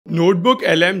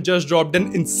NotebookLM just dropped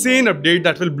an insane update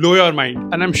that will blow your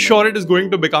mind, and I'm sure it is going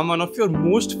to become one of your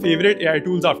most favorite AI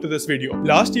tools after this video.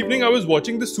 Last evening, I was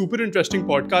watching this super interesting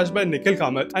podcast by Nikhil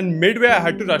Kamath, and midway I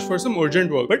had to rush for some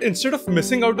urgent work. But instead of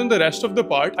missing out on the rest of the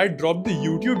part, I dropped the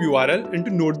YouTube URL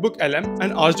into NotebookLM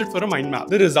and asked it for a mind map.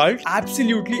 The result?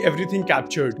 Absolutely everything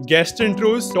captured. Guest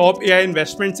intros, top AI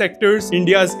investment sectors,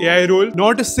 India's AI role,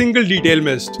 not a single detail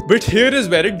missed. But here is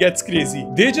where it gets crazy.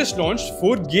 They just launched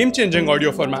 4 game-changing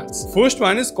audio formats. First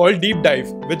one is called Deep Dive,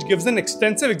 which gives an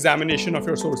extensive examination of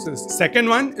your sources. Second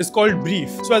one is called Brief.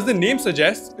 So as the name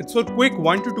suggests, it's for quick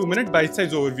 1 to 2 minute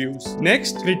bite-sized overviews.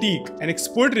 Next, Critique, an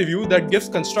expert review that gives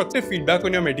constructive feedback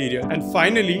on your material. And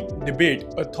finally, Debate,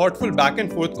 a thoughtful back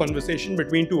and forth conversation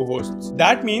between 2 hosts.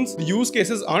 That means the use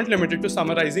cases aren't limited to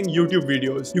summarizing YouTube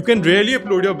videos. You can really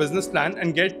upload your business plan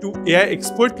and get 2 AI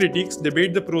expert critiques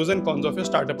debate the pros and cons of your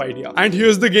startup idea. And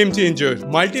here's the game changer.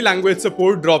 Multi-language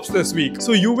support drops this week.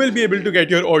 So you will be able to get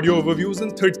your audio overviews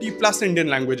in 30+ Indian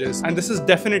languages. And this is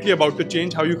definitely about to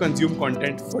change how you consume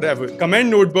content forever. Comment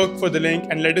Notebook for the link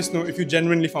and let us know if you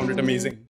genuinely found it amazing.